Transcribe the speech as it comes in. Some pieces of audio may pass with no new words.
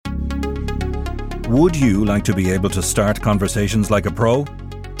Would you like to be able to start conversations like a pro?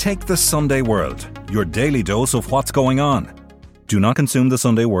 Take the Sunday World, your daily dose of what's going on. Do not consume the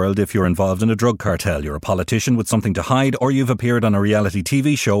Sunday World if you're involved in a drug cartel, you're a politician with something to hide, or you've appeared on a reality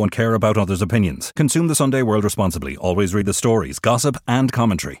TV show and care about others' opinions. Consume the Sunday World responsibly. Always read the stories, gossip and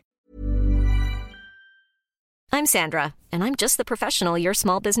commentary. I'm Sandra, and I'm just the professional your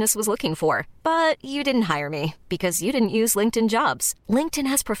small business was looking for. But you didn't hire me because you didn't use LinkedIn Jobs. LinkedIn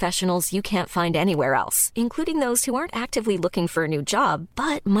has professionals you can't find anywhere else, including those who aren't actively looking for a new job,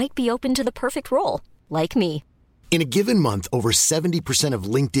 but might be open to the perfect role, like me. In a given month, over 70% of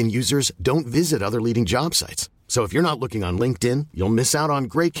LinkedIn users don't visit other leading job sites. So if you're not looking on LinkedIn, you'll miss out on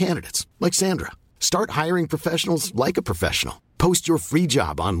great candidates like Sandra. Start hiring professionals like a professional. Post your free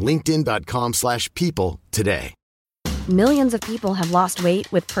job on linkedin.com/people today. Millions of people have lost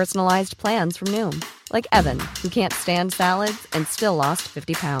weight with personalized plans from Noom. Like Evan, who can't stand salads and still lost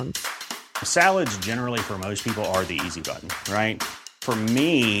 50 pounds. Salads generally for most people are the easy button, right? For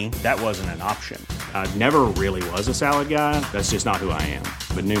me, that wasn't an option. I never really was a salad guy. That's just not who I am.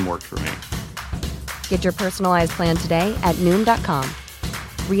 But Noom worked for me. Get your personalized plan today at Noom.com.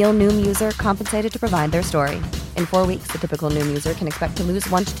 Real Noom user compensated to provide their story. In 4 weeks, the typical Noom user can expect to lose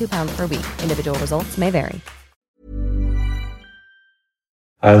 1 to 2 pounds per week. Individual results may vary.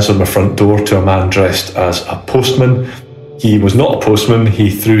 I answered my front door to a man dressed as a postman. He was not a postman. He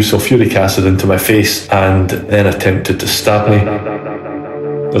threw sulfuric acid into my face and then attempted to stab me.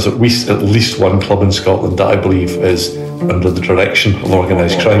 There's at least one club in Scotland that I believe is under the direction of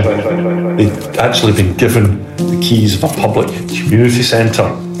organised crime. They'd actually been given the keys of a public community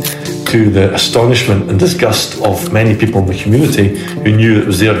centre, to the astonishment and disgust of many people in the community who knew it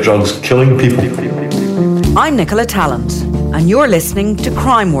was their drugs killing people. I'm Nicola Tallant, and you're listening to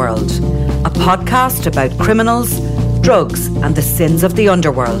Crime World, a podcast about criminals, drugs and the sins of the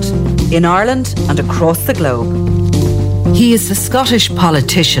underworld in Ireland and across the globe. He is the Scottish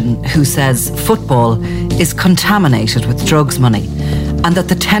politician who says football is contaminated with drugs money and that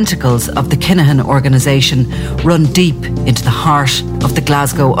the tentacles of the Kinahan organisation run deep into the heart of the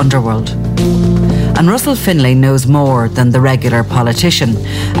Glasgow underworld. And Russell Finlay knows more than the regular politician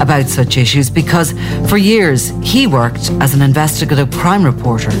about such issues because for years he worked as an investigative crime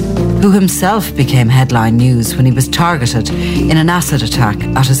reporter who himself became headline news when he was targeted in an acid attack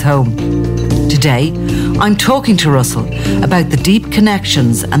at his home. Today, I'm talking to Russell about the deep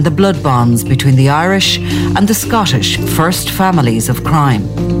connections and the blood bonds between the Irish and the Scottish first families of crime.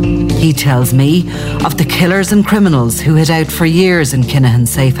 He tells me of the killers and criminals who hid out for years in Kinahan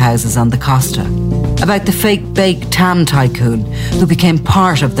safe houses on the Costa, about the fake bake tan tycoon who became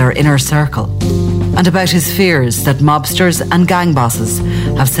part of their inner circle, and about his fears that mobsters and gang bosses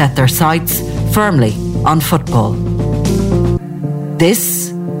have set their sights firmly on football.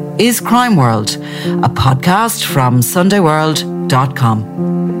 This is Crime World, a podcast from SundayWorld.com.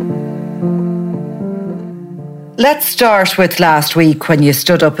 Let's start with last week when you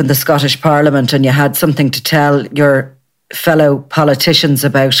stood up in the Scottish Parliament and you had something to tell your fellow politicians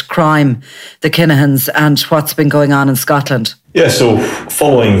about crime, the Kinahans, and what's been going on in Scotland. Yeah, so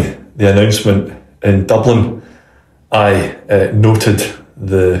following the announcement in Dublin, I noted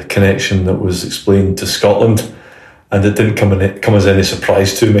the connection that was explained to Scotland, and it didn't come as any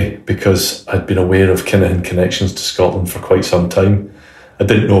surprise to me because I'd been aware of Kinahan connections to Scotland for quite some time. I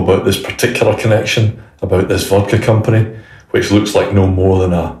didn't know about this particular connection, about this vodka company, which looks like no more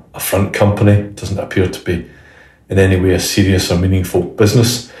than a front company. It doesn't appear to be in any way a serious or meaningful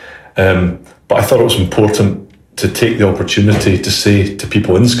business. But I thought it was important to take the opportunity to say to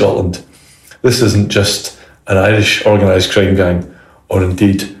people in Scotland, this isn't just an Irish organised crime gang, or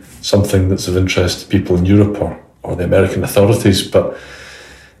indeed something that's of interest to people in Europe or the American authorities, but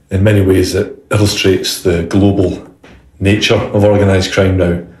in many ways it illustrates the global nature of organised crime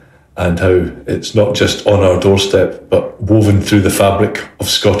now and how it's not just on our doorstep, but woven through the fabric of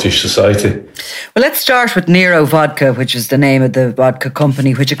Scottish society. Well, let's start with Nero Vodka, which is the name of the vodka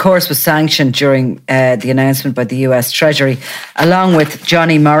company, which of course was sanctioned during the announcement by the US Treasury, along with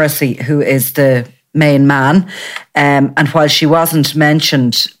Johnny Morrissey, who is the main man. And while she wasn't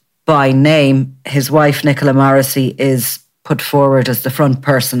mentioned by name, his wife, Nicola Morrissey, is put forward as the front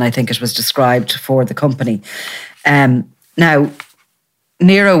person, I think it was described, for the company. Now,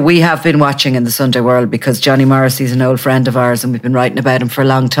 Nero, we have been watching in the Sunday World because Johnny Morrissey is an old friend of ours and we've been writing about him for a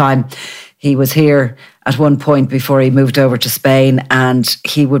long time. He was here at one point before he moved over to Spain, and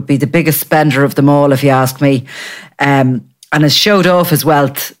he would be the biggest spender of them all, if you ask me, and has showed off his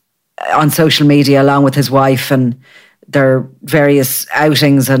wealth on social media along with his wife, and their various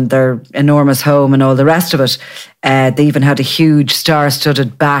outings and their enormous home and all the rest of it. They even had a huge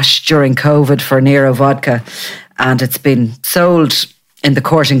star-studded bash during COVID for Nero vodka, and it's been sold in the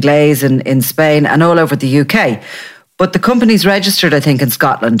Court Inglés in Spain and all over the UK. But the company's registered, I think, in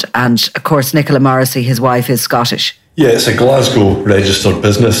Scotland, and of course Nicola Morrissey, his wife, is Scottish. Yeah, it's a Glasgow registered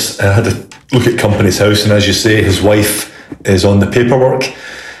business. I had to look at Companies House, and as you say, his wife is on the paperwork.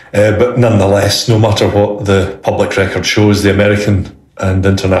 But nonetheless, no matter what the public record shows, the American and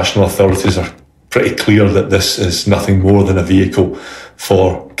international authorities are pretty clear that this is nothing more than a vehicle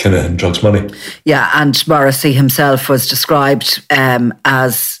for Kinahan drugs money. Yeah, and Morrissey himself was described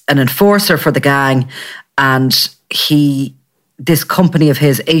as an enforcer for the gang, and this company of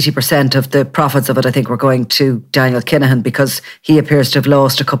his, 80% of the profits of it, I think, were going to Daniel Kinahan, because he appears to have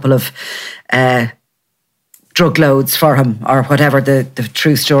lost a couple of drug loads for him, or whatever the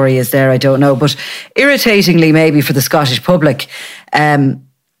true story is there, I don't know. But irritatingly, maybe for the Scottish public,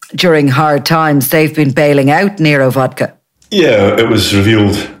 during hard times, they've been bailing out Nero vodka. Yeah, it was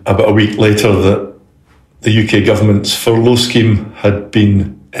revealed about a week later that the UK government's furlough scheme had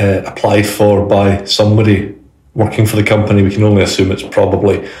been applied for by somebody working for the company. We can only assume it's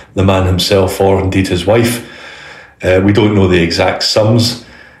probably the man himself or indeed his wife. We don't know the exact sums.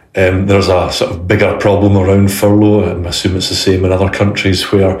 There's a sort of bigger problem around furlough, and I assume it's the same in other countries,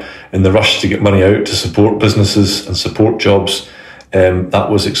 where in the rush to get money out to support businesses and support jobs, that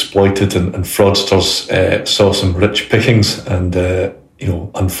was exploited, and fraudsters saw some rich pickings, and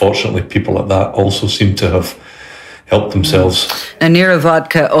unfortunately people like that also seem to have helped themselves. Now, Nero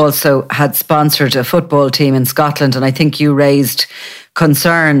Vodka also had sponsored a football team in Scotland, and I think you raised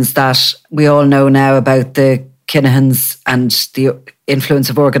concerns that we all know now about the Kinahans and the influence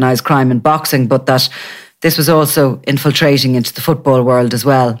of organised crime in boxing, but that this was also infiltrating into the football world as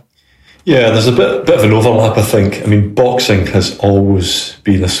well. Yeah, there's a bit of an overlap, I think. I mean, boxing has always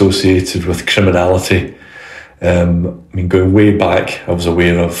been associated with criminality. Going way back, I was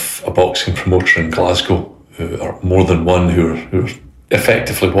aware of a boxing promoter in Glasgow, or more than one, who are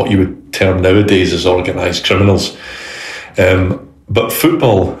effectively what you would term nowadays as organised criminals. But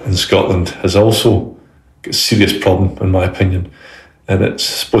football in Scotland has also got a serious problem, in my opinion. And it's,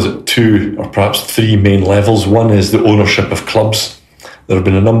 I suppose, at two or perhaps three main levels. One is the ownership of clubs. There have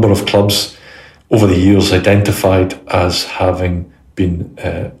been a number of clubs over the years identified as having been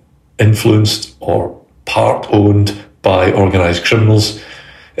influenced or part-owned by organised criminals.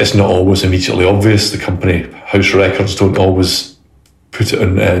 It's not always immediately obvious. The company house records don't always put it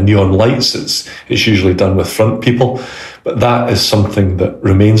in neon lights. It's usually done with front people. But that is something that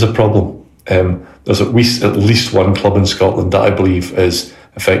remains a problem. There's at least one club in Scotland that I believe is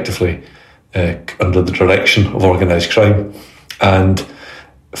effectively under the direction of organised crime. And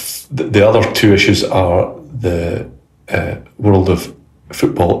the other two issues are the world of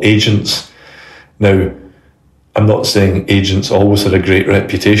football agents. Now, I'm not saying agents always had a great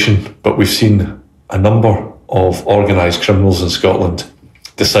reputation, but we've seen a number of organised criminals in Scotland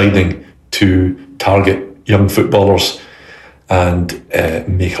deciding to target young footballers and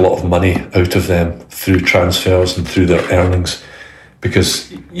make a lot of money out of them through transfers and through their earnings.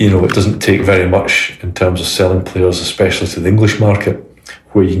 Because, it doesn't take very much in terms of selling players, especially to the English market,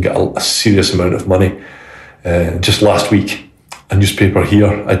 where you can get a serious amount of money. Just last week, a newspaper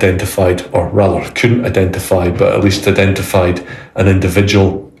here identified, or rather couldn't identify, but at least identified an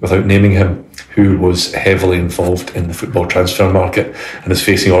individual, without naming him, who was heavily involved in the football transfer market and is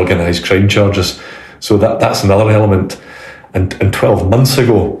facing organised crime charges. So that's another element. And 12 months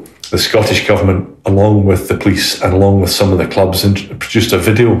ago, the Scottish Government, along with the police and along with some of the clubs, produced a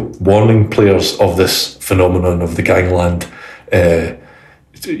video warning players of this phenomenon of the gangland,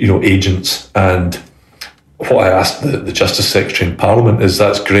 agents. And what I asked the Justice Secretary in Parliament is,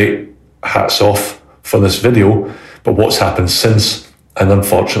 that's great, hats off for this video, but what's happened since? And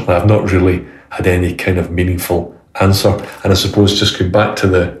unfortunately, I've not really had any kind of meaningful answer. And I suppose, just going back to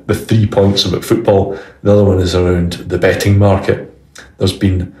the 3 points about football, the other one is around the betting market. There's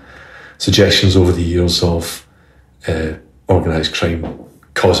been suggestions over the years of organised crime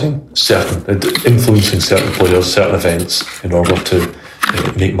influencing certain players, certain events, in order to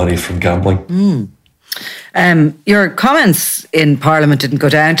make money from gambling. Your comments in Parliament didn't go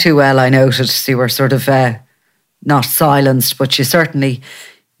down too well, I noticed. You were sort of not silenced, but you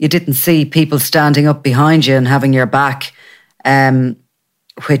didn't see people standing up behind you and having your back,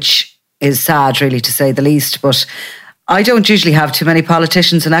 which is sad, really, to say the least. But I don't usually have too many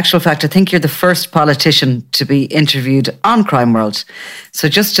politicians. In actual fact, I think you're the first politician to be interviewed on Crime World. So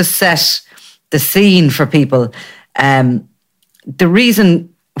just to set the scene for people, the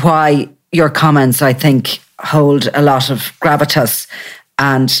reason why your comments, I think, hold a lot of gravitas,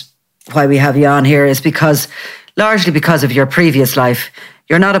 and why we have you on here is largely because of your previous life.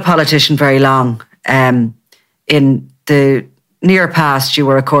 You're not a politician very long. In the near past, you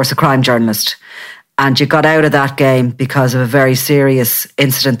were, of course, a crime journalist, and you got out of that game because of a very serious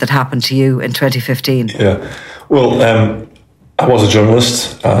incident that happened to you in 2015. Yeah, well, I was a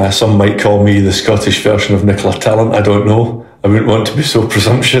journalist. Some might call me the Scottish version of Nicola Tallant. I don't know. I wouldn't want to be so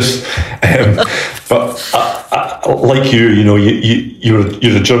presumptuous. But like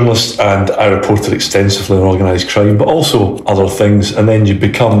you're a journalist, and I reported extensively on organised crime, but also other things. And then it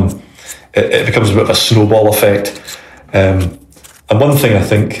becomes a bit of a snowball effect. And one thing I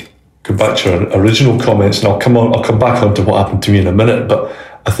think, go back to your original comments, and I'll come back onto what happened to me in a minute, but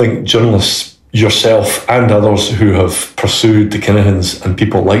I think journalists, yourself and others who have pursued the Kinahans and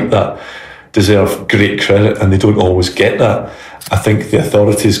people like that, deserve great credit, and they don't always get that. I think the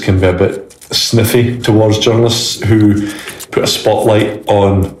authorities can be a bit sniffy towards journalists who put a spotlight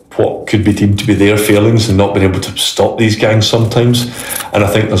on what could be deemed to be their failings and not being able to stop these gangs sometimes. And I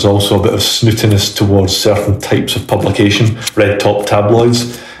think there's also a bit of snootiness towards certain types of publication, red top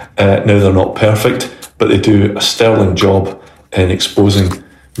tabloids. Now, they're not perfect, but they do a sterling job in exposing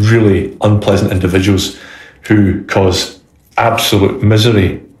really unpleasant individuals who cause absolute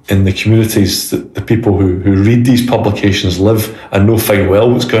misery in the communities that the people who read these publications live and know fine well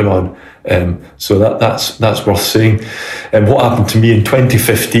what's going on. So that's worth saying. And what happened to me in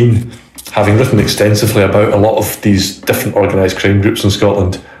 2015, having written extensively about a lot of these different organised crime groups in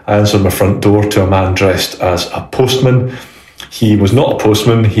Scotland, I answered my front door to a man dressed as a postman. He was not a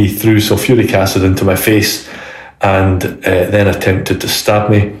postman. He threw sulfuric acid into my face and then attempted to stab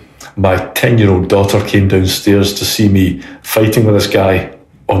me. My 10-year-old daughter came downstairs to see me fighting with this guy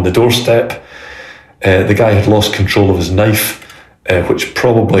on the doorstep. The guy had lost control of his knife, which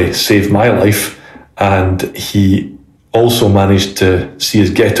probably saved my life, and he also managed to see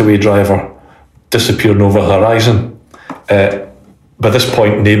his getaway driver disappearing over the horizon. By this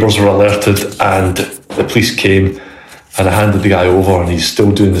point, neighbours were alerted and the police came, and I handed the guy over, and he's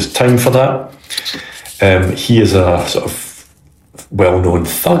still doing his time for that. He is a sort of well-known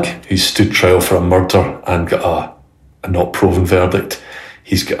thug who's stood trial for a murder and got a not proven verdict.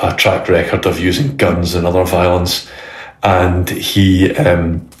 He's got a track record of using guns and other violence, and he,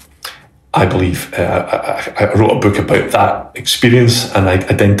 I believe, I wrote a book about that experience, and I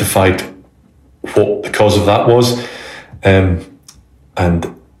identified what the cause of that was, and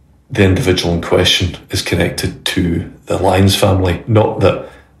the individual in question is connected to the Lyons family. Not that,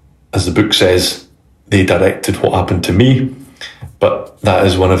 as the book says, they directed what happened to me, but that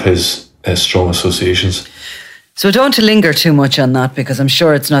is one of his strong associations. So I don't want to linger too much on that, because I'm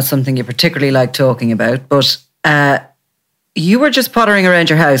sure it's not something you particularly like talking about, but you were just pottering around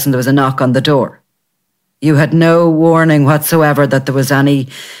your house and there was a knock on the door. You had no warning whatsoever that there was any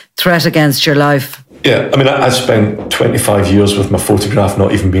threat against your life. Yeah, I mean, I spent 25 years with my photograph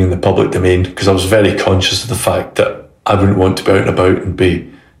not even being in the public domain, because I was very conscious of the fact that I wouldn't want to be out and about and be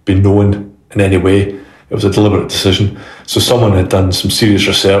known in any way. It was a deliberate decision. So someone had done some serious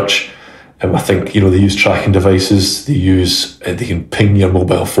research. I think, they use tracking devices. They can ping your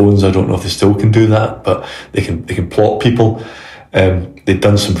mobile phones. I don't know if they still can do that, but they can plot people. They'd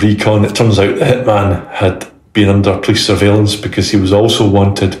done some recon. It turns out the hitman had been under police surveillance because he was also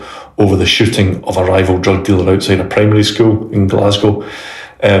wanted over the shooting of a rival drug dealer outside a primary school in Glasgow.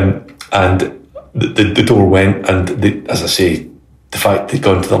 And the door went, and they, as I say, the fact they'd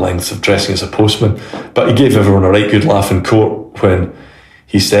gone to the lengths of dressing as a postman. But he gave everyone a right good laugh in court when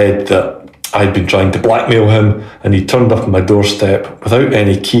he said that I'd been trying to blackmail him, and he turned up on my doorstep without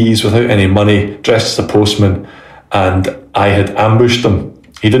any keys, without any money, dressed as a postman, and I had ambushed him.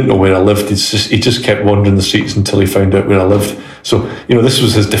 He didn't know where I lived. He just kept wandering the streets until he found out where I lived. So, this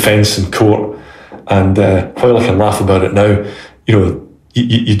was his defence in court. And while I can laugh about it now,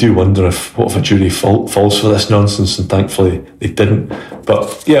 you do wonder what if a jury falls for this nonsense, and thankfully they didn't.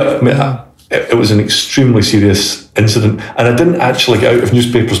 But yeah, I mean, it was an extremely serious incident, and I didn't actually get out of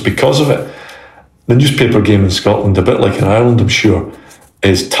newspapers because of it. The newspaper game in Scotland, a bit like in Ireland, I'm sure,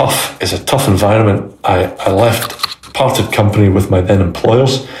 is tough. It's a tough environment. I left, parted company with my then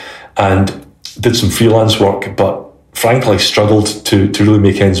employers, and did some freelance work, but frankly struggled to really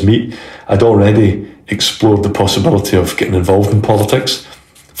make ends meet. I'd already explored the possibility of getting involved in politics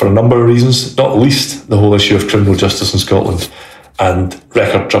for a number of reasons, not least the whole issue of criminal justice in Scotland and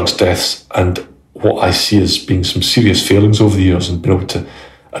record drugs deaths, and what I see as being some serious failings over the years, and being able to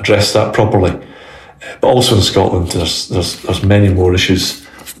address that properly. But also in Scotland, there's many more issues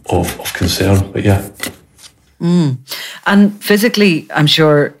of concern. But yeah. And physically, I'm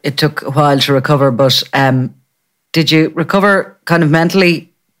sure it took a while to recover, but did you recover kind of mentally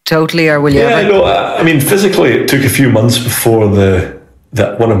totally, or will you ever? No, I mean, physically it took a few months before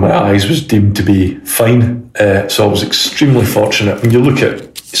that one of my eyes was deemed to be fine. So I was extremely fortunate. When you look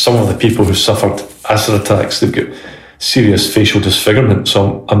at some of the people who suffered acid attacks, they've got serious facial disfigurement.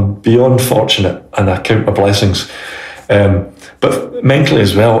 So I'm beyond fortunate, and I count my blessings. But mentally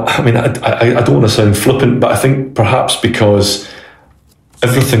as well, I mean, I don't want to sound flippant, but I think perhaps because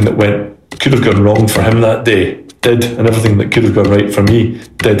everything that could have gone wrong for him that day did, and everything that could have gone right for me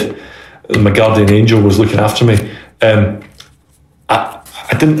did. My guardian angel was looking after me. I'm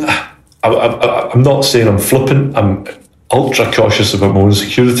not saying I'm flippant. I'm ultra cautious about my own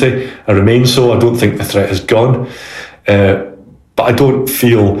security. I remain so. I don't think the threat is gone. But I don't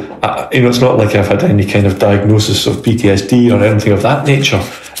feel, it's not like I've had any kind of diagnosis of PTSD or anything of that nature.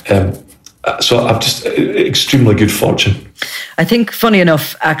 So I've just extremely good fortune. I think, funny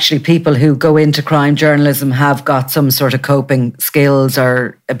enough, actually, people who go into crime journalism have got some sort of coping skills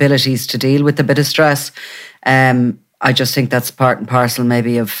or abilities to deal with a bit of stress. I just think that's part and parcel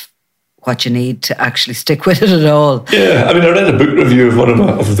maybe of what you need to actually stick with it at all. Yeah, I mean, I read a book review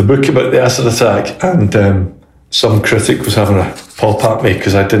of the book about the acid attack, and some critic was having a pop at me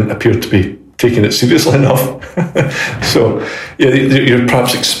because I didn't appear to be taking it seriously enough. So, you're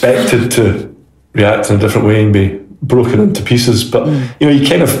perhaps expected to react in a different way and be broken into pieces. But,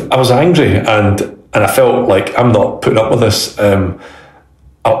 I was angry and I felt like I'm not putting up with this.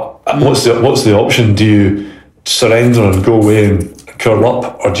 What's the option? Do you surrender and go away and curl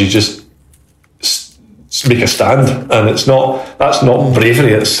up, or do you just make a stand? And that's not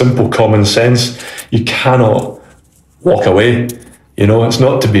bravery, it's simple common sense. You cannot walk away. It's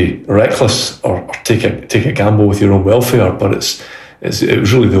not to be reckless or take a gamble with your own welfare, but it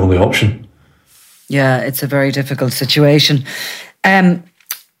was really the only option. Yeah, it's a very difficult situation.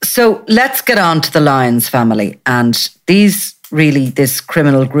 So let's get on to the Lyons family. And this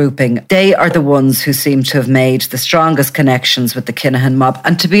criminal grouping, they are the ones who seem to have made the strongest connections with the Kinahan mob.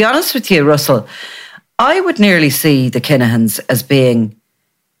 And to be honest with you, Russell, I would nearly see the Kinahans as being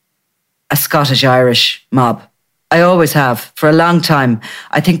a Scottish-Irish mob. I always have, for a long time.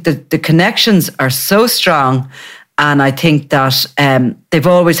 I think that the connections are so strong, and I think that they've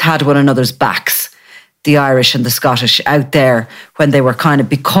always had one another's backs, the Irish and the Scottish, out there when they were kind of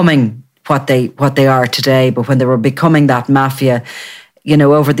becoming what they are today. But when they were becoming that mafia,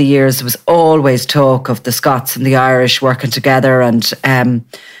 over the years, there was always talk of the Scots and the Irish working together. And,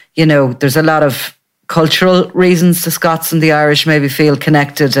 there's a lot of cultural reasons the Scots and the Irish maybe feel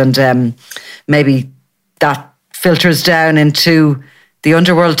connected, and maybe that filters down into the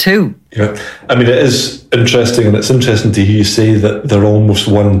underworld too. Yeah, I mean, it is interesting, and it's interesting to hear you say that they're almost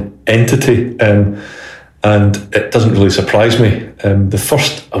one entity, and it doesn't really surprise me. The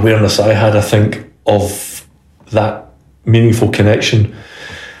first awareness I had, I think, of that meaningful connection,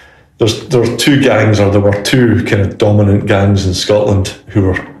 there were two kind of dominant gangs in Scotland who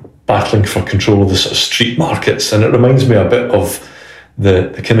were battling for control of the sort of street markets, and it reminds me a bit of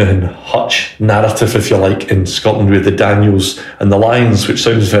the Kinahan Hutch narrative, if you like, in Scotland, with the Daniels and the Lyons, which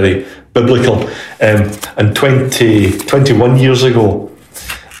sounds very biblical. And 21 years ago,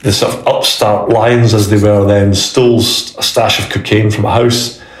 the sort of upstart Lyons, as they were then, stole a stash of cocaine from a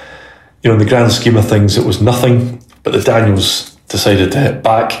house. In the grand scheme of things, it was nothing, but the Daniels decided to hit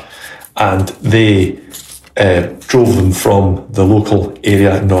back, and they drove them from the local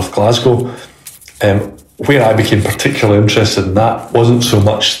area in North Glasgow. Where I became particularly interested in that wasn't so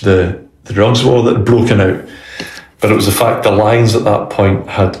much the drugs war that had broken out, but it was the fact the Lyons at that point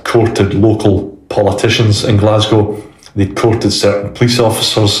had courted local politicians in Glasgow. They'd courted certain police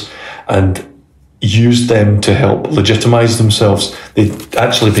officers and used them to help legitimise themselves. They'd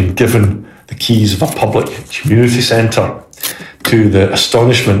actually been given the keys of a public community centre, to the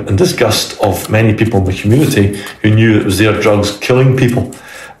astonishment and disgust of many people in the community who knew it was their drugs killing people.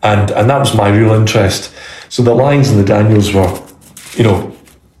 And that was my real interest. So the Lyons and the Daniels were,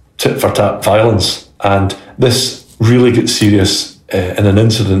 tit-for-tat violence. And this really got serious in an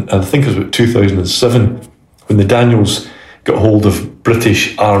incident, I think it was about 2007, when the Daniels got hold of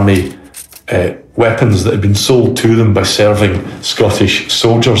British Army weapons that had been sold to them by serving Scottish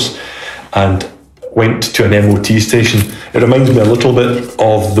soldiers, and went to an MOT station. It reminds me a little bit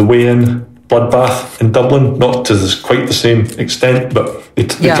of the weigh-in bloodbath in Dublin, not to quite the same extent, but they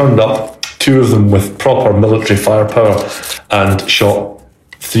turned up, two of them with proper military firepower, and shot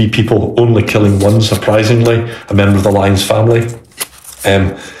 3 people, only killing one, surprisingly, a member of the Lyons family.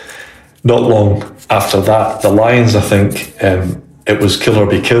 Not long after that, the Lyons, I think, it was kill or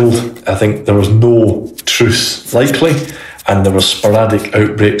be killed. I think there was no truce likely, and there were sporadic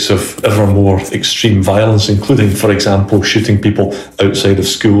outbreaks of ever more extreme violence, including, for example, shooting people outside of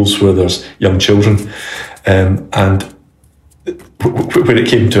schools where there's young children. And when it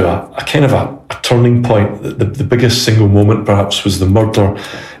came to a kind of a turning point, the biggest single moment perhaps was the murder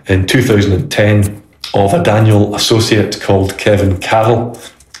in 2010 of a Daniel associate called Kevin Carroll.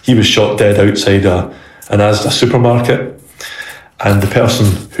 He was shot dead outside an Asda supermarket, and the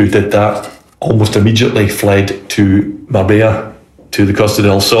person who did that almost immediately fled to Marbella, to the Costa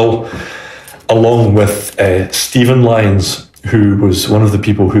del Sol, along with Stephen Lyons, who was one of the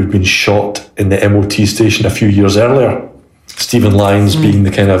people who'd been shot in the MOT station a few years earlier. Stephen Lyons being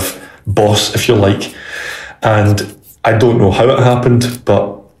the kind of boss, if you like. And I don't know how it happened,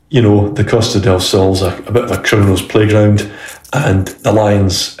 but, you know, the Costa del Sol's a bit of a criminal's playground, and the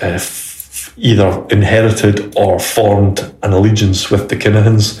Lyons either inherited or formed an allegiance with the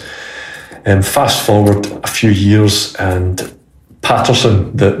Kinahans. Fast forward a few years, and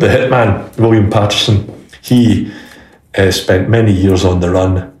Patterson, the hitman, William Patterson, he spent many years on the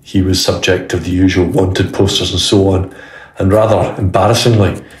run. He was subject to the usual wanted posters and so on. And rather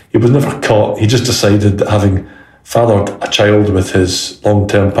embarrassingly, he was never caught. He just decided that having fathered a child with his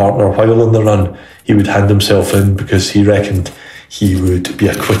long-term partner while on the run, he would hand himself in because he reckoned he would be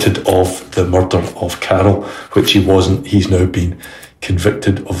acquitted of the murder of Carroll, which he wasn't. He's now been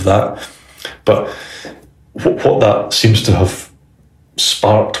convicted of that. But what that seems to have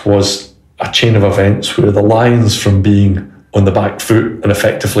sparked was a chain of events where the Lions, from being on the back foot and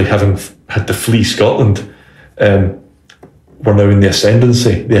effectively having had to flee Scotland, were now in the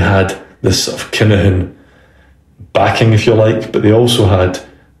ascendancy. They had this sort of Kinahan backing, if you like, but they also had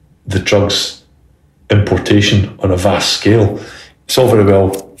the drugs importation on a vast scale. It's all very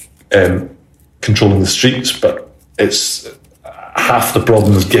well controlling the streets, but it's half the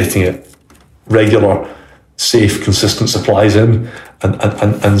problem is getting it regular, safe, consistent supplies in,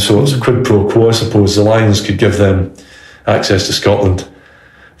 and so it's a quid pro quo, I suppose. The Lions could give them access to Scotland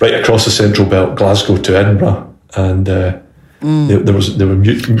right across the Central Belt, Glasgow to Edinburgh, and they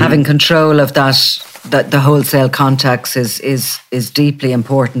were having control of that the wholesale contacts is deeply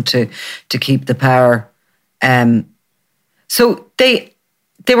important to keep the power. So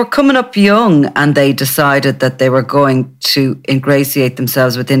they were coming up young, and they decided that they were going to ingratiate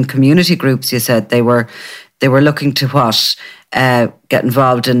themselves within community groups. You said they were looking to get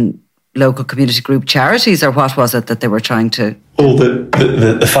involved in local community group charities, or what was it that they were trying to? Well,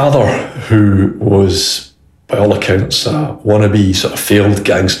 the father, who was by all accounts a wannabe sort of failed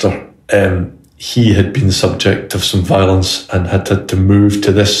gangster, he had been the subject of some violence and had to move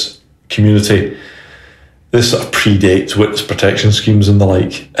to this community. This sort of predates witness protection schemes and the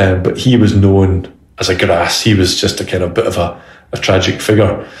like, but he was known as a grass. He was just a kind of bit of a tragic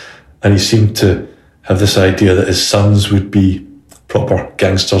figure, and he seemed to have this idea that his sons would be proper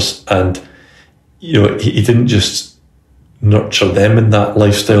gangsters, and you know, he didn't just nurture them in that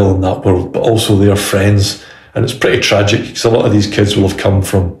lifestyle and that world, but also their friends. And it's pretty tragic because a lot of these kids will have come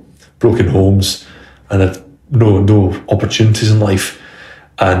from broken homes and had no opportunities in life.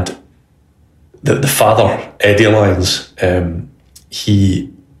 And the father, Eddie Lyons, I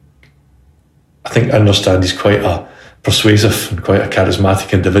understand he's quite a persuasive and quite a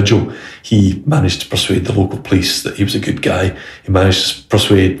charismatic individual. He managed to persuade the local police that he was a good guy. He managed to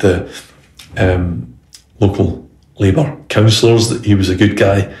persuade the local Labour councillors that he was a good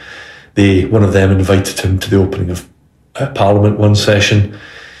guy. One of them invited him to the opening of Parliament one session.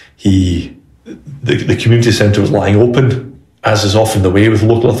 The community centre was lying open, as is often the way with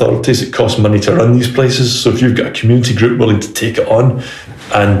local authorities. It costs money to run these places, so if you've got a community group willing to take it on,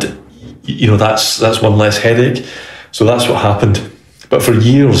 and you know, that's one less headache. So that's what happened. But for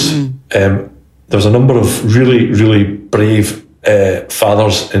years, there was a number of really, really brave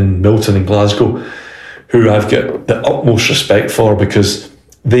fathers in Milton and Glasgow who I've got the utmost respect for, because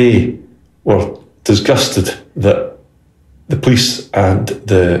they were disgusted that the police and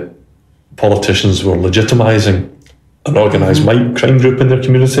the politicians were legitimising an organised crime group in their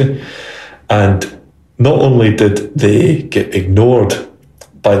community. And not only did they get ignored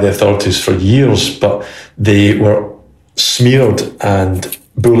by the authorities for years, but they were smeared and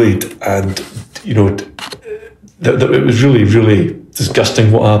bullied, and you know, it was really, really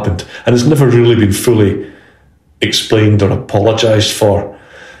disgusting what happened, and it's never really been fully explained or apologised for.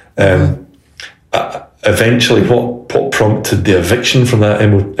 Eventually, what prompted the eviction from that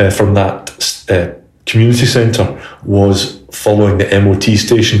community centre was following the MOT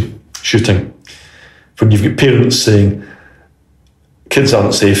station shooting. When you've got parents saying kids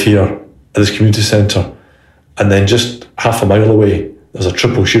aren't safe here at this community centre, And then just half a mile away, there's a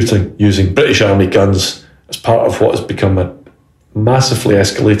triple shooting using British Army guns as part of what has become a massively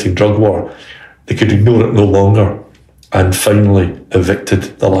escalating drug war. They could ignore it no longer and finally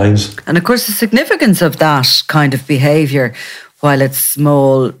evicted the Lions. And of course, the significance of that kind of behaviour, while it's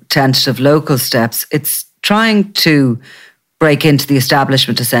small, tentative local steps, it's trying to break into the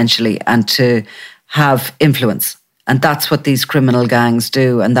establishment essentially and to have influence. And that's what these criminal gangs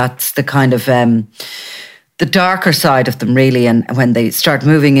do. And that's the kind of the darker side of them, really. And when they start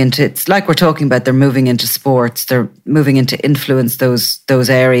moving into, it's like we're talking about, they're moving into sports, they're moving into influence those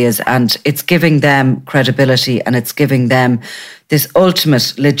areas, and it's giving them credibility, and it's giving them this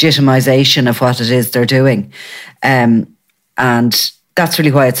ultimate legitimization of what it is they're doing. And that's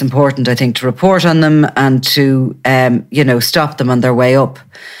really why it's important, I think, to report on them and to, stop them on their way up,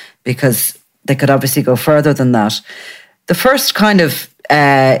 because they could obviously go further than that. The first kind of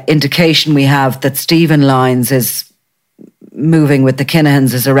indication we have that Stephen Lyons is moving with the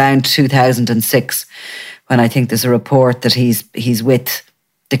Kinahans is around 2006, when I think there's a report that he's with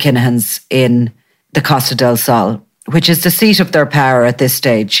the Kinahans in the Costa del Sol, which is the seat of their power at this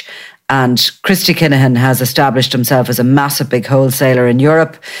stage. And Christy Kinahan has established himself as a massive big wholesaler in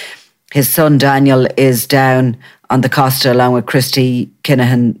Europe. His son Daniel is down on the Costa along with Christy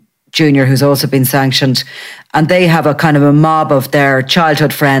Kinahan Jr., who's also been sanctioned. And they have a kind of a mob of their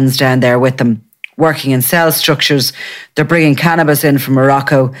childhood friends down there with them, working in cell structures. They're bringing cannabis in from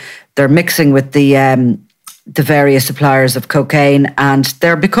Morocco. They're mixing with the various suppliers of cocaine, and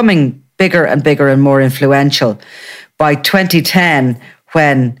they're becoming bigger and bigger and more influential. By 2010,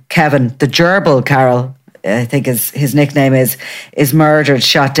 when Kevin, the gerbil, Carol, I think his nickname is murdered,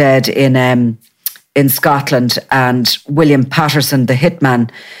 shot dead in Scotland, and William Patterson, the hitman,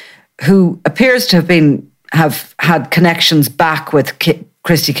 who appears to have had connections back with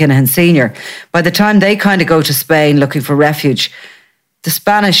Christy Kinahan Sr. By the time they kind of go to Spain looking for refuge, the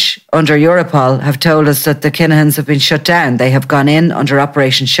Spanish under Europol have told us that the Kinahans have been shut down. They have gone in under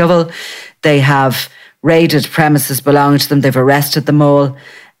Operation Shovel. They have raided premises belonging to them. They've arrested them all.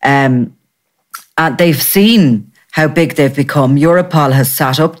 And they've seen how big they've become. Europol has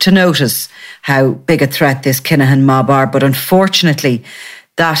sat up to notice how big a threat this Kinahan mob are. But unfortunately,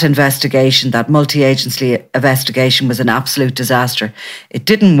 that investigation, that multi-agency investigation, was an absolute disaster. It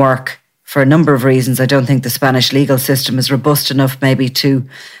didn't work for a number of reasons. I don't think the Spanish legal system is robust enough maybe to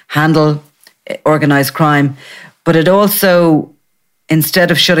handle organised crime. But it also,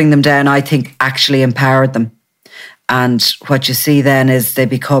 instead of shutting them down, I think actually empowered them. And what you see then is they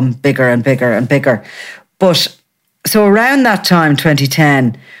become bigger and bigger and bigger. But so around that time,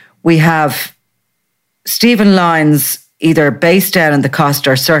 2010, we have Stephen Lyons either based down in the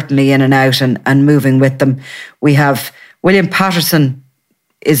Costa or certainly in and out and moving with them. We have William Patterson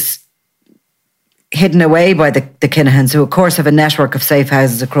is hidden away by the Kinahans, who of course have a network of safe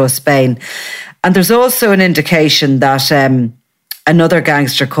houses across Spain. And there's also an indication that another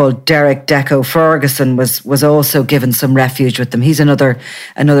gangster called Derek Deco Ferguson was also given some refuge with them. He's another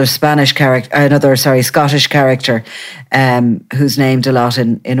Scottish character who's named a lot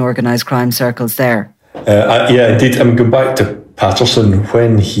in organised crime circles there. Yeah, indeed. I mean, going back to Patterson,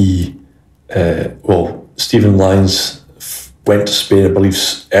 when Stephen Lyons went to Spain, I believe,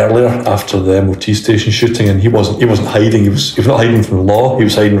 earlier after the MOT station shooting, and he wasn't hiding. He was not hiding from the law. He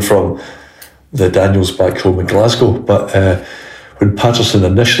was hiding from the Daniels back home in Glasgow. But when Patterson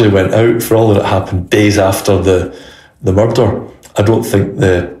initially went out, for all that it happened days after the murder, I don't think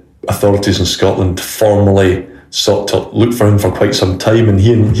the authorities in Scotland formally sought to look for him for quite some time. And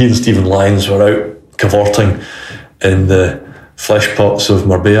he and Stephen Lyons were out cavorting in the flesh pots of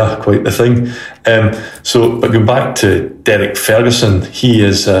Marbella, quite the thing. But going back to Derek Ferguson, he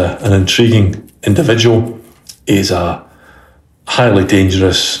is an intriguing individual. He's a highly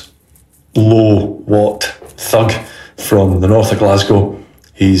dangerous, low-watt thug from the north of Glasgow.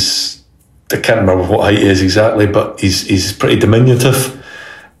 I can't remember what height he is exactly, but he's pretty diminutive.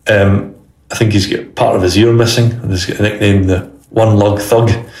 I think he's got part of his ear missing, and he's got a nickname, the one-lug thug.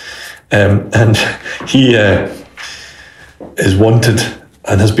 And he is wanted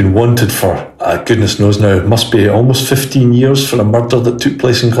and has been wanted for, goodness knows now, it must be almost 15 years for a murder that took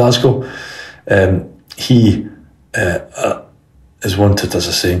place in Glasgow. He is wanted, as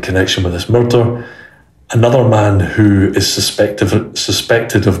I say, in connection with this murder. Another man who is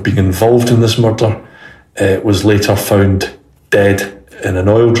suspected of being involved in this murder was later found dead in an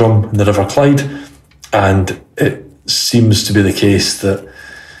oil drum in the River Clyde. And it seems to be the case that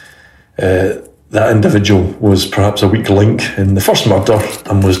that individual was perhaps a weak link in the first murder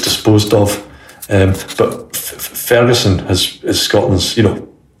and was disposed of. But Ferguson is Scotland's,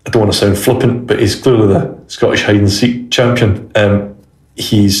 I don't want to sound flippant, but he's clearly the Scottish hide and seek champion.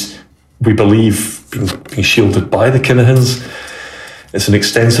 He's, we believe, being shielded by the Kinahans. It's an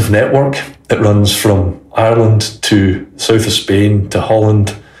extensive network. It runs from Ireland to south of Spain to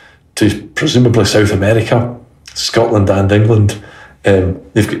Holland to presumably South America, Scotland and England.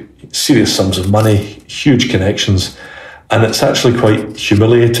 They've got serious sums of money, huge connections, and it's actually quite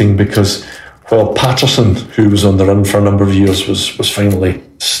humiliating because while Patterson, who was on the run for a number of years, was finally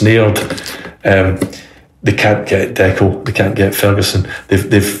snared, they can't get Deco, they can't get Ferguson.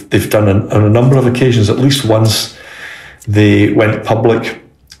 They've done on a number of occasions, at least once, they went public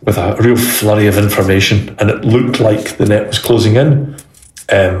with a real flurry of information, and it looked like the net was closing in.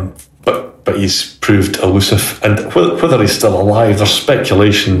 But he's proved elusive, and whether he's still alive, there's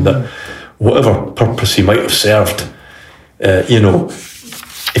speculation that whatever purpose he might have served, if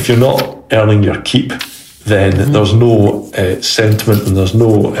you're not earning your keep, then there's no sentiment and there's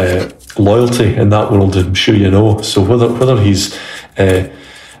no loyalty in that world, I'm sure you know. So whether he's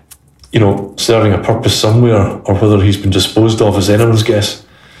serving a purpose somewhere or whether he's been disposed of is anyone's guess.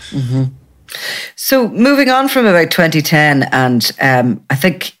 Mm-hmm. So moving on from about 2010, and I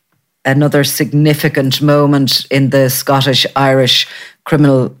think another significant moment in the Scottish-Irish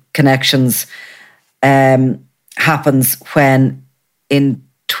criminal connections happens when in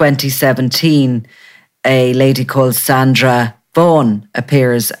 2017 a lady called Sandra Vaughan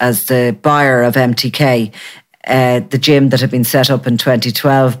appears as the buyer of MTK, the gym that had been set up in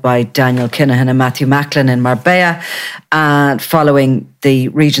 2012 by Daniel Kinahan and Matthew Macklin in Marbella, and following the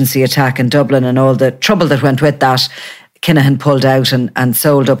Regency attack in Dublin and all the trouble that went with that, Kinahan pulled out and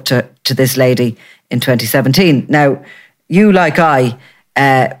sold up to this lady in 2017. Now, you, like I,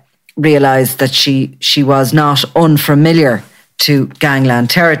 realised that she was not unfamiliar to gangland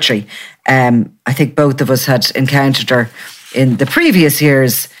territory. I think both of us had encountered her in the previous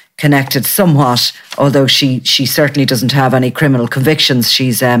years, connected somewhat, although she certainly doesn't have any criminal convictions.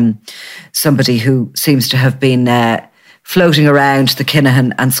 She's somebody who seems to have been floating around the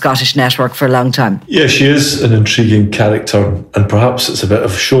Kinahan and Scottish network for a long time. Yeah, she is an intriguing character, and perhaps it's a bit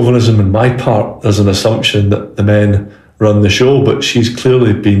of chauvinism on my part. There's an assumption that the men run the show, but she's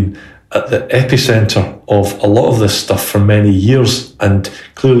clearly been at the epicentre of a lot of this stuff for many years, and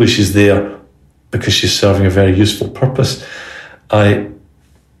clearly she's there because she's serving a very useful purpose.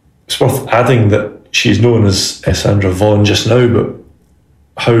 It's worth adding that she's known as Sandra Vaughan just now, but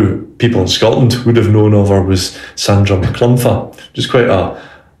how people in Scotland would have known of her was Sandra McClumpha, which is quite a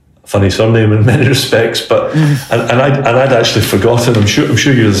funny surname in many respects. But and I'd actually forgotten. I'm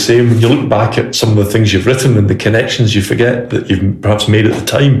sure you're the same. When you look back at some of the things you've written and the connections, you forget that you've perhaps made at the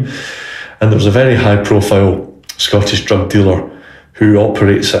time. And there was a very high-profile Scottish drug dealer who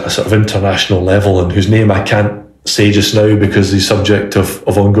operates at a sort of international level, and whose name I can't say just now because he's subject of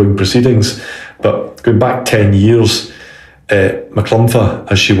ongoing proceedings. But going back 10 years,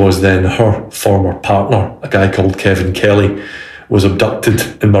 McClumpha, as she was then, her former partner, a guy called Kevin Kelly, was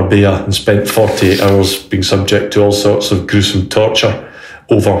abducted in Marbella and spent 48 hours being subject to all sorts of gruesome torture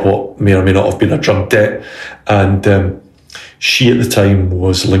over what may or may not have been a drug debt. And she at the time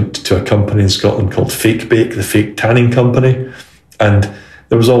was linked to a company in Scotland called Fake Bake, the fake tanning company. And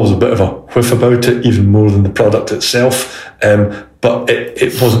there was always a bit of a whiff about it, even more than the product itself. But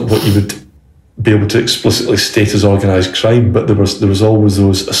it wasn't what you would be able to explicitly state as organised crime, but there was always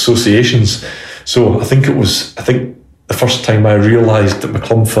those associations. So I think the first time I realised that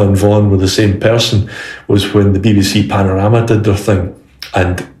McClumpha and Vaughan were the same person was when the BBC Panorama did their thing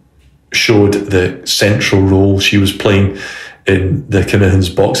and showed the central role she was playing in the Kinahan's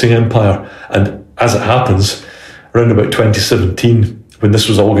boxing empire. And as it happens, around about 2017, when this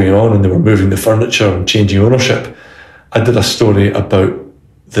was all going on and they were moving the furniture and changing ownership, I did a story about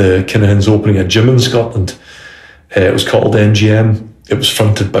the Kinahans opening a gym in Scotland. It was called MGM. It was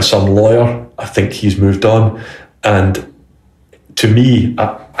fronted by some lawyer. I think he's moved on. And to me,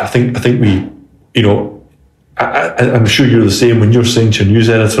 I think we, I'm sure you're the same when you're saying to your news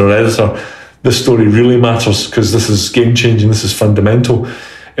editor or editor, this story really matters because this is game changing, this is fundamental.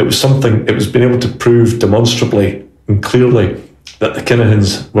 It was being able to prove demonstrably and clearly that the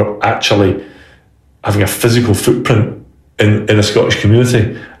Kinahans were actually having a physical footprint in a Scottish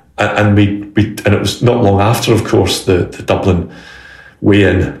community, and it was not long after, of course, the Dublin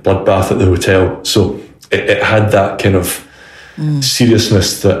weigh-in bloodbath at the hotel. So it had that kind of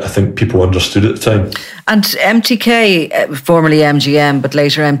seriousness that I think people understood at the time. And MTK, formerly MGM, but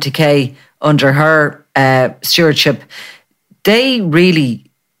later MTK under her stewardship, they really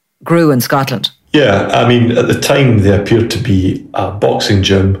grew in Scotland. Yeah, I mean, at the time they appeared to be a boxing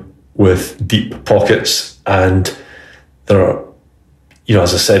gym with deep pockets, and there are,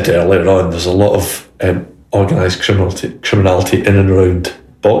 as I said earlier on, there's a lot of organised criminality in and around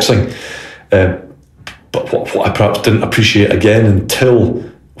boxing. But what I perhaps didn't appreciate again until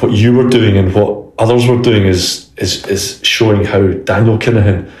what you were doing and what others were doing is showing how Daniel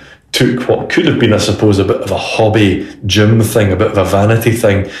Kinahan took what could have been, I suppose, a bit of a hobby gym thing, a bit of a vanity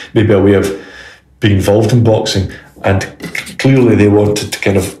thing, maybe a way of being involved in boxing. And clearly they wanted to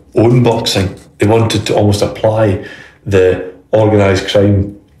kind of own boxing. They wanted to almost apply the organised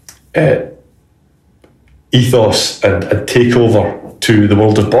crime ethos and take over to the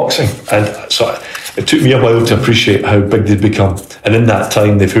world of boxing. And so it took me a while to appreciate how big they'd become. And in that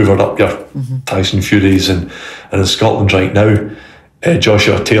time, they've hoovered up your Tyson Furies, and in Scotland right now,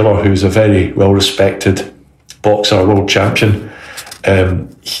 Joshua Taylor, who's a very well-respected boxer, world champion,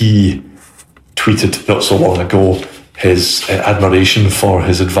 he tweeted not so long ago his admiration for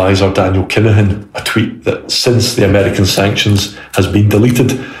his advisor Daniel Kinahan, a tweet that since the American sanctions has been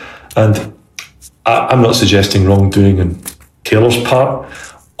deleted. And I'm not suggesting wrongdoing on Taylor's part,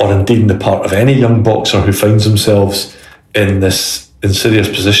 or indeed in the part of any young boxer who finds themselves in serious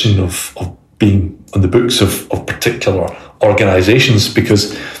position of being on the books of particular organisations,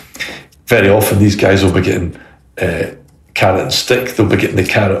 because very often these guys will be getting carrot and stick. They'll be getting the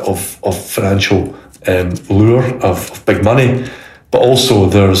carrot of financial lure of big money, but also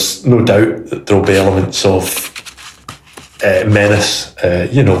there's no doubt that there'll be elements of menace.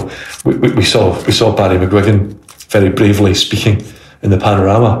 We saw Barry McGuigan very bravely speaking in the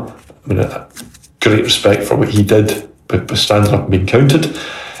Panorama. I mean, great respect for what he did by standing up and being counted.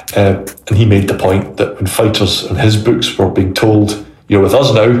 And he made the point that when fighters in his books were being told, "You're with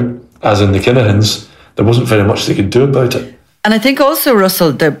us now," as in the Kinahans, there wasn't very much they could do about it. And I think also,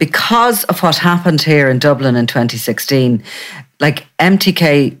 Russell, that because of what happened here in Dublin in 2016, like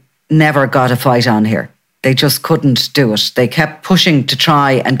MTK never got a fight on here. They just couldn't do it. They kept pushing to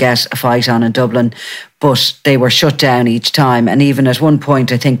try and get a fight on in Dublin, but they were shut down each time. And even at one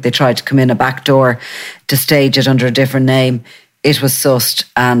point, I think they tried to come in a back door to stage it under a different name. It was sussed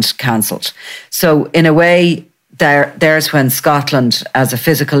and cancelled. So in a way, there's when Scotland as a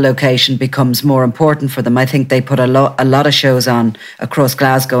physical location becomes more important for them. I think they put a lot of shows on across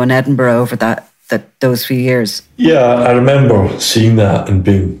Glasgow and Edinburgh over those few years. Yeah, I remember seeing that and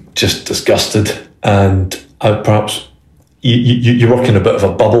being just disgusted. And perhaps you work in a bit of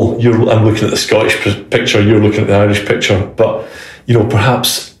a bubble. I'm looking at the Scottish picture, you're looking at the Irish picture. But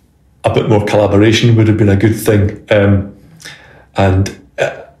perhaps a bit more collaboration would have been a good thing. And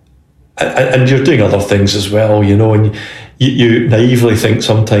you're doing other things as well, and you naively think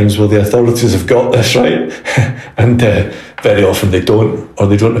sometimes, well, the authorities have got this, right? And very often they don't, or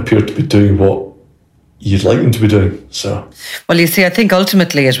they don't appear to be doing what you'd like them to be doing. So, well, you see, I think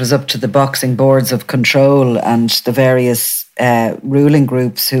ultimately it was up to the boxing boards of control and the various ruling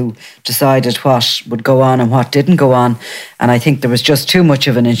groups who decided what would go on and what didn't go on. And I think there was just too much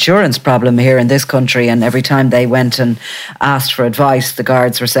of an insurance problem here in this country. And every time they went and asked for advice, the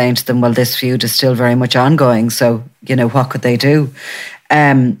guards were saying to them, well, this feud is still very much ongoing. So, what could they do?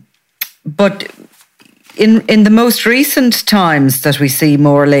 But in the most recent times that we see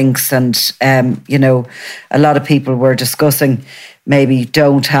more links and, a lot of people were discussing maybe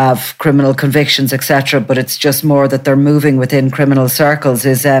don't have criminal convictions, etc., but it's just more that they're moving within criminal circles,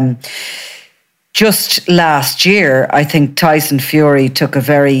 is just last year, I think Tyson Fury took a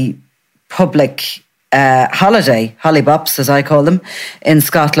very public holiday, hollybops as I call them, in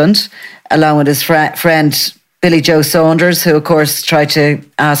Scotland, along with his friend Billy Joe Saunders, who of course tried to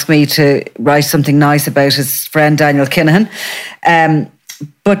ask me to write something nice about his friend Daniel Kinahan.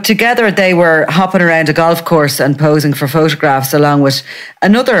 But together they were hopping around a golf course and posing for photographs, along with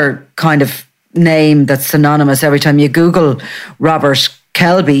another kind of name that's synonymous. Every time you Google Robert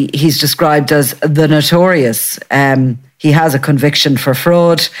Kelby, he's described as the Notorious. He has a conviction for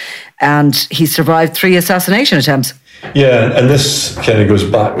fraud and he survived 3 assassination attempts. Yeah, and this kind of goes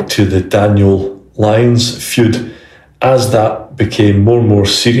back to the Daniel Lyons feud. As that became more and more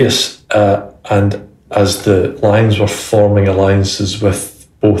serious, and as the Lions were forming alliances with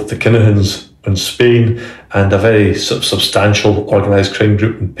both the Kinahans in Spain and a very substantial organised crime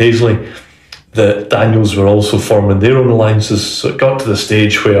group in Paisley, the Daniels were also forming their own alliances. So it got to the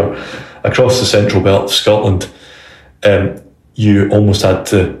stage where across the central belt of Scotland, you almost had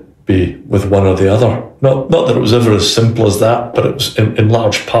to be with one or the other. Not that it was ever as simple as that, but it was in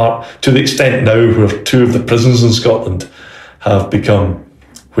large part, to the extent now where 2 of the prisons in Scotland have become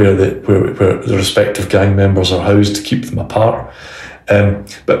where the respective gang members are housed to keep them apart.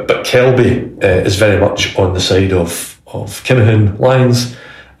 But Kelby is very much on the side of Kinahan Lyons,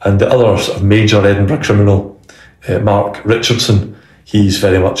 and the other sort of major Edinburgh criminal, Mark Richardson. he's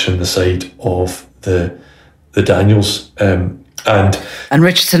very much on the side of the Daniels. And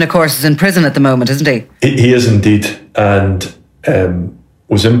Richardson, of course, is in prison at the moment, isn't he? He is indeed, and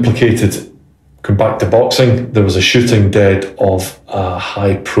was implicated. Going back to boxing, there was a shooting dead of a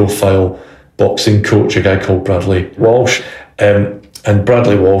high-profile boxing coach, a guy called Bradley Walsh. And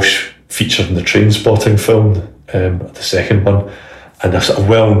Bradley Walsh featured in the Trainspotting film, the second one, and a sort of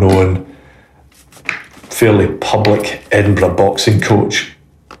well-known, fairly public Edinburgh boxing coach,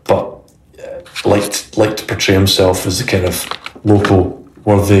 but liked to portray himself as a kind of local,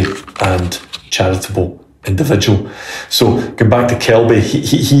 worthy and charitable individual. So going back to Kelby,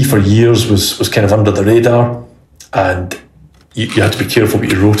 he for years was kind of under the radar, and you had to be careful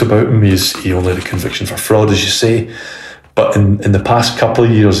what you wrote about him. He only had a conviction for fraud, as you say, but in the past couple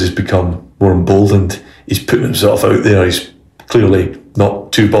of years he's become more emboldened. He's putting himself out there. He's clearly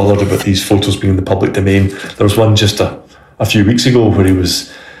not too bothered about these photos being in the public domain. There was one just a few weeks ago where he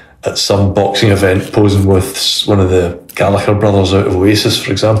was at some boxing event posing with one of the Gallagher brothers out of Oasis,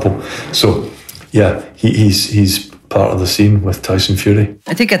 for example. So yeah, he's part of the scene with Tyson Fury.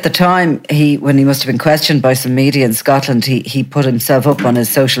 I think at the time, when he must have been questioned by some media in Scotland, he put himself up on his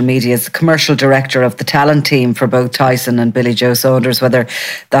social media as the commercial director of the talent team for both Tyson and Billy Joe Saunders, whether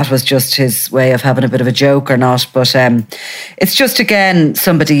that was just his way of having a bit of a joke or not. But it's just, again,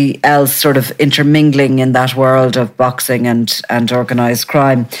 somebody else sort of intermingling in that world of boxing and organised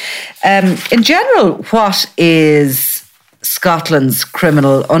crime. In general, what is Scotland's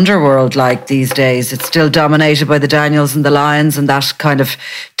criminal underworld like these days? It's still dominated by the Daniels and the Lyons and that kind of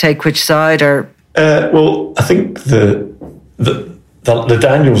take which side, or? Well, I think the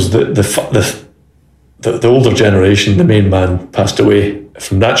Daniels, the older generation, the main man passed away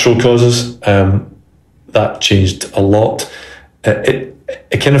from natural causes. That changed a lot. It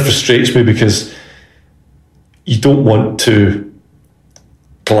kind of frustrates me because you don't want to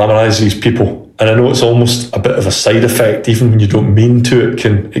glamorise these people. And I know it's almost a bit of a side effect, even when you don't mean to.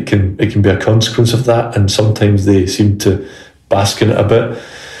 It can be a consequence of that, and sometimes they seem to bask in it a bit.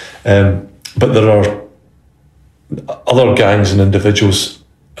 But there are other gangs and individuals.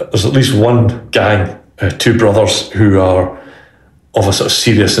 There's at least one gang, two brothers who are of a sort of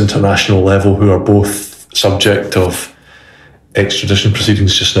serious international level, who are both subject of extradition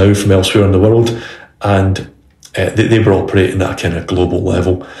proceedings just now from elsewhere in the world, and they were operating at a kind of global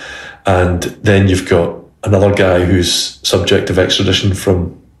level. And then you've got another guy who's subject of extradition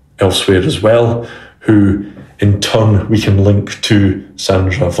from elsewhere as well, who in turn we can link to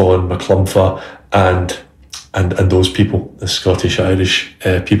Sandra Vaughan McClumpha and those people, the Scottish-Irish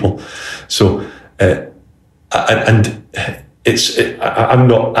people. So, I'm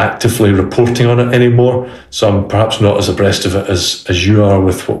not actively reporting on it anymore, so I'm perhaps not as abreast of it as you are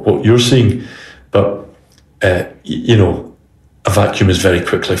with what you're seeing. But, a vacuum is very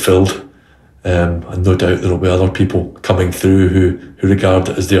quickly filled, and no doubt there will be other people coming through who regard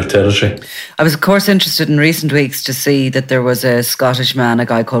it as their territory. I was, of course, interested in recent weeks to see that there was a Scottish man, a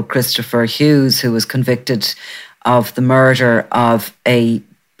guy called Christopher Hughes, who was convicted of the murder of a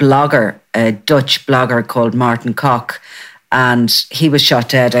blogger, a Dutch blogger called Martin Koch. And he was shot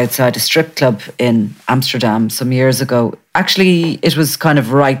dead outside a strip club in Amsterdam some years ago. Actually, it was kind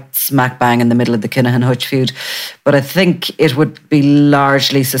of right smack bang in the middle of the Kinahan Hutch feud. But I think it would be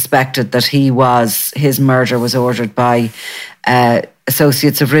largely suspected that his murder was ordered by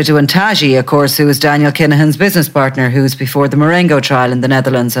associates of Ridwan Taghi, of course, who was Daniel Kinahan's business partner, who's before the Marengo trial in the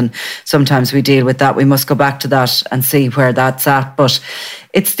Netherlands. And sometimes we deal with that. We must go back to that and see where that's at. But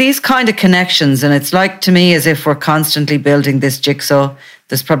it's these kind of connections, and it's like, to me, as if we're constantly building this jigsaw.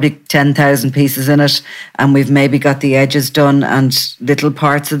 There's probably 10,000 pieces in it, and we've maybe got the edges done and little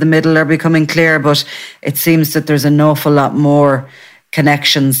parts of the middle are becoming clear, but it seems that there's an awful lot more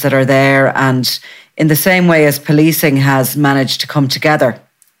connections that are there. And in the same way as policing has managed to come together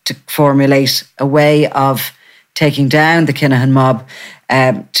to formulate a way of taking down the Kinahan mob,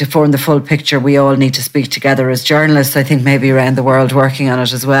 to form the full picture, we all need to speak together as journalists, I think, maybe around the world, working on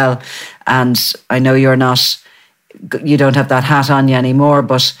it as well. And I know you don't have that hat on you anymore,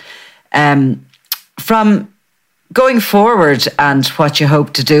 but from going forward and what you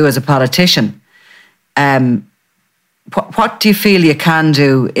hope to do as a politician, what do you feel you can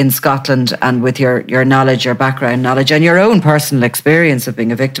do in Scotland, and with your knowledge, your background knowledge, and your own personal experience of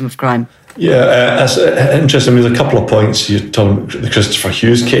being a victim of crime? Yeah, that's interesting. There's a couple of points. You're talking about the Christopher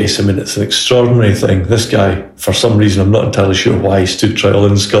Hughes case. I mean, it's an extraordinary thing. This guy, for some reason, I'm not entirely sure why, he stood trial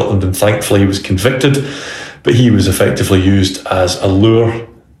in Scotland, and thankfully he was convicted, but he was effectively used as a lure.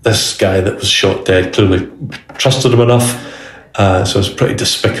 This guy that was shot dead clearly trusted him enough, so it's a pretty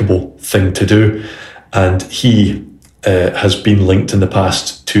despicable thing to do. And he has been linked in the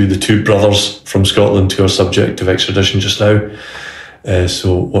past to the two brothers from Scotland who are subject of extradition just now.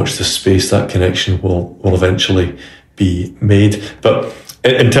 So watch this space. That connection will eventually be made. But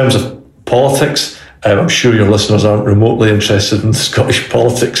in terms of politics, I'm sure your listeners aren't remotely interested in Scottish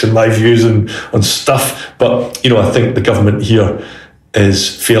politics and my views on stuff. But, I think the government here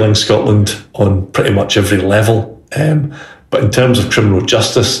is failing Scotland on pretty much every level. But in terms of criminal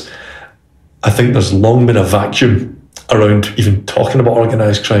justice, I think there's long been a vacuum around even talking about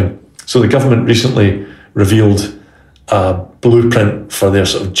organised crime. So the government recently revealed a blueprint for their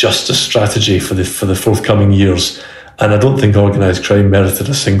sort of justice strategy for the forthcoming years. And I don't think organised crime merited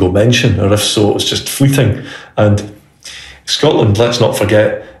a single mention, or if so, it was just fleeting. And Scotland, let's not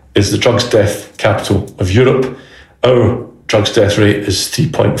forget, is the drugs death capital of Europe. Our drugs death rate is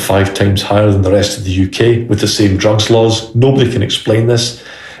 3.5 times higher than the rest of the UK with the same drugs laws. Nobody can explain this.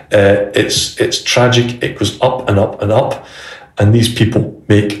 It's tragic. It goes up and up and up. And these people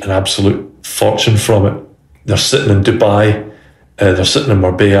make an absolute fortune from it. They're sitting in Dubai, they're sitting in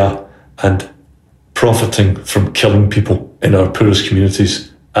Marbella and profiting from killing people in our poorest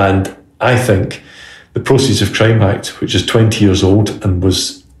communities. And I think the Proceeds of Crime Act, which is 20 years old and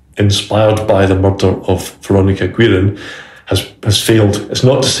was inspired by the murder of Veronica Guerin, has failed. It's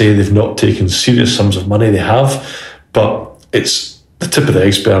not to say they've not taken serious sums of money, they have, but it's the tip of the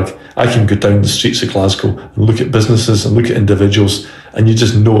iceberg. I can go down the streets of Glasgow and look at businesses and look at individuals, and you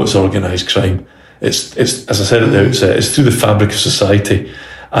just know it's organised crime. It's as I said at the outset, it's through the fabric of society.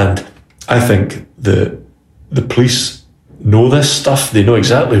 And I think the police know this stuff. They know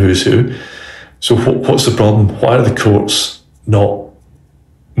exactly who's who. So what's the problem? Why are the courts not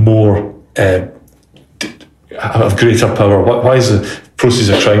more have greater power? Why is the Proceeds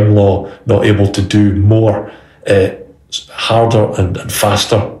of Crime law not able to do more harder and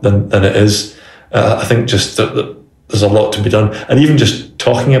faster than it is? I think just that there's a lot to be done. And even just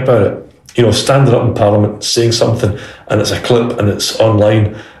talking about it, standing up in Parliament, saying something, and it's a clip and it's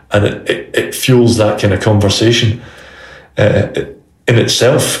online, and it fuels that kind of conversation in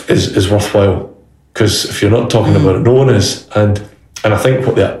itself is worthwhile, because if you're not talking about it, no one is. And I think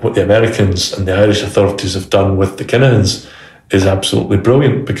what the Americans and the Irish authorities have done with the Kinahans is absolutely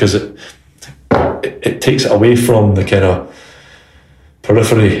brilliant, because it takes it away from the kind of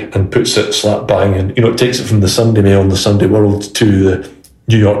periphery and puts it slap bang, and it takes it from the Sunday Mail and the Sunday World to the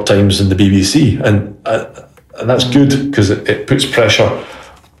New York Times and the BBC, and that's good, because it puts pressure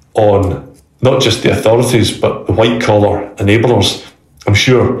on not just the authorities but the white collar enablers. I'm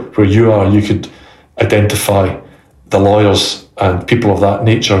sure where you are, you could identify the lawyers and people of that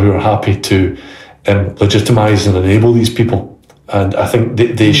nature who are happy to legitimise and enable these people, and I think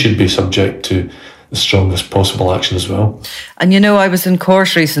they should be subject to the strongest possible action as well. And I was in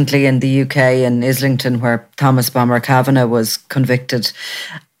court recently in the UK in Islington, where Thomas Bomber Kavanagh was convicted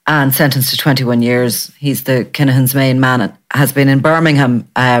and sentenced to 21 years. He's the Kinahan's main man and has been in Birmingham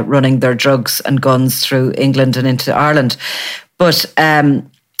running their drugs and guns through England and into Ireland. But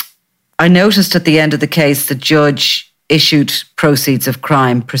I noticed at the end of the case, the judge issued proceeds of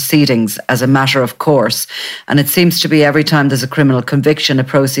crime proceedings as a matter of course. And it seems to be every time there's a criminal conviction, a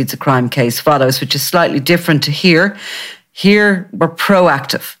proceeds of crime case follows, which is slightly different to here. Here, we're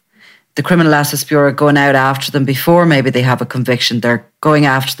proactive. The Criminal Assets Bureau are going out after them before maybe they have a conviction. They're going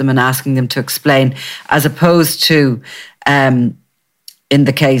after them and asking them to explain, as opposed to in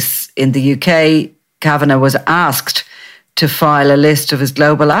the case in the UK, Kavanagh was asked to file a list of his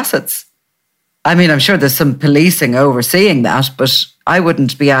global assets. I mean, I'm sure there's some policing overseeing that, but I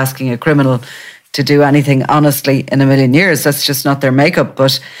wouldn't be asking a criminal to do anything honestly in a million years. That's just not their makeup.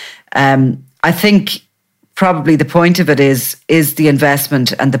 But I think probably the point of it is the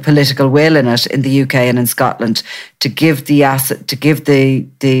investment and the political will in it in the UK and in Scotland to give the asset, to give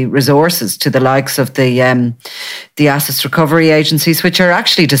the resources to the likes of the assets recovery agencies, which are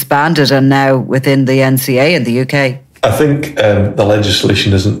actually disbanded and now within the NCA in the UK. I think the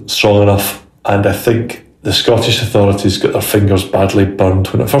legislation isn't strong enough. And I think the Scottish authorities got their fingers badly burned.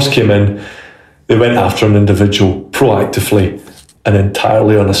 When it first came in, they went after an individual proactively and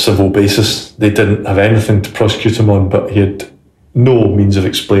entirely on a civil basis. They didn't have anything to prosecute him on, but he had no means of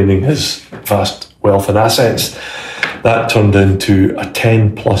explaining his vast wealth and assets. That turned into a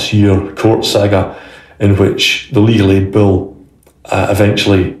 10+ year court saga in which the legal aid bill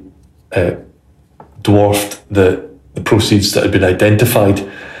eventually dwarfed the proceeds that had been identified.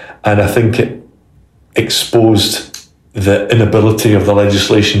 And I think it exposed the inability of the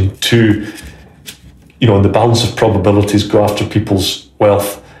legislation to, in the balance of probabilities, go after people's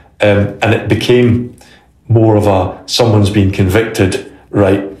wealth. And it became more of someone's been convicted,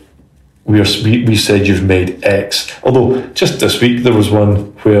 right? we said you've made X. Although just this week there was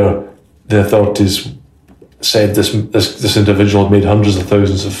one where the authorities said this individual had made hundreds of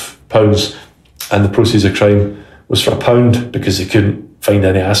thousands of pounds, and the proceeds of crime was for £1 because they couldn't find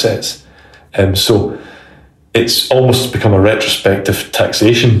any assets. So it's almost become a retrospective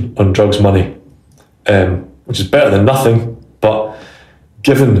taxation on drugs money, which is better than nothing. But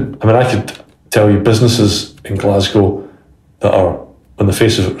I could tell you businesses in Glasgow that are, on the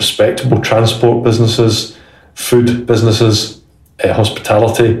face of it, respectable transport businesses, food businesses,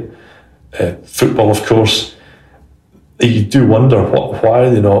 hospitality, football, of course. You do wonder why are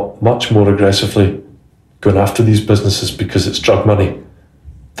they not much more aggressively going after these businesses, because it's drug money.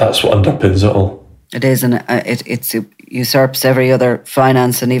 That's what underpins it all. It is, and it usurps every other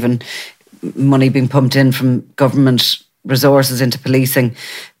finance, and even money being pumped in from government resources into policing.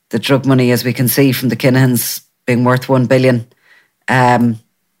 The drug money, as we can see from the Kinahans, being worth $1 billion. And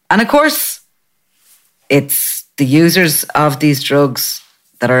of course, it's the users of these drugs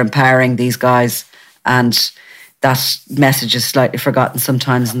that are empowering these guys, and that message is slightly forgotten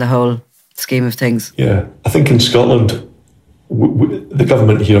sometimes in the whole scheme of things. Yeah, I think in Scotland, the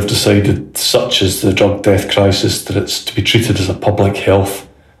government here have decided, such as the drug death crisis, that it's to be treated as a public health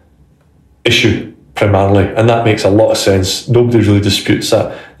issue primarily, and that makes a lot of sense. Nobody really disputes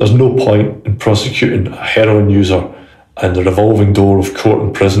that. There's no point in prosecuting a heroin user and the revolving door of court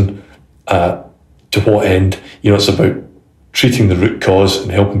and prison. To what end? It's about treating the root cause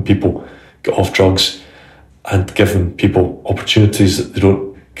and helping people get off drugs and giving people opportunities that they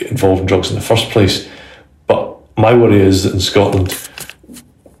don't get involved in drugs in the first place. But my worry is that in Scotland,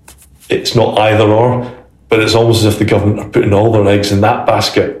 it's not either or, but it's almost as if the government are putting all their eggs in that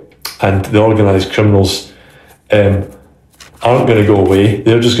basket, and the organised criminals aren't going to go away.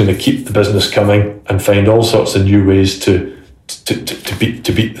 They're just going to keep the business coming and find all sorts of new ways to beat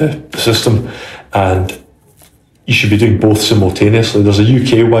the system. And you should be doing both simultaneously. There's a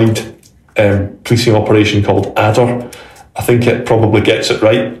UK-wide policing operation called ADDER. I think it probably gets it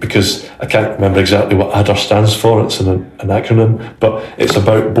right, because I can't remember exactly what ADDER stands for. It's an acronym, but it's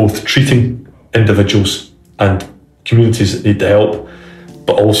about both treating individuals and communities that need the help,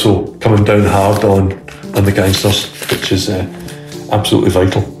 but also coming down hard on the gangsters, which is absolutely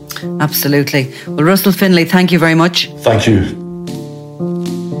vital. Absolutely. Well, Russell Finlay, thank you very much. Thank you.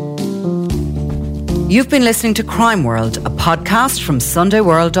 You've been listening to Crime World, a podcast from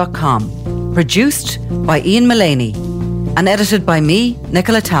SundayWorld.com, produced by Ian Mullaney and edited by me,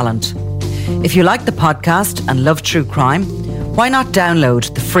 Nicola Tallant. If you like the podcast and love true crime, why not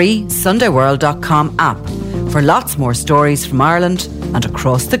download the free SundayWorld.com app for lots more stories from Ireland and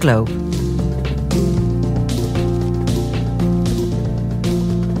across the globe.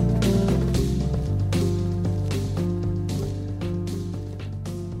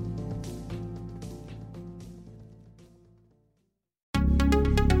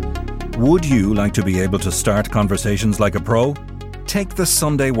 Would you like to be able to start conversations like a pro? Take the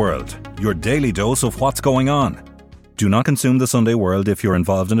Sunday World, your daily dose of what's going on. Do not consume the Sunday World if you're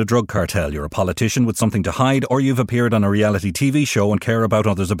involved in a drug cartel, you're a politician with something to hide, or you've appeared on a reality TV show and care about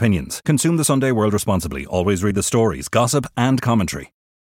others' opinions. Consume the Sunday World responsibly. Always read the stories, gossip and commentary.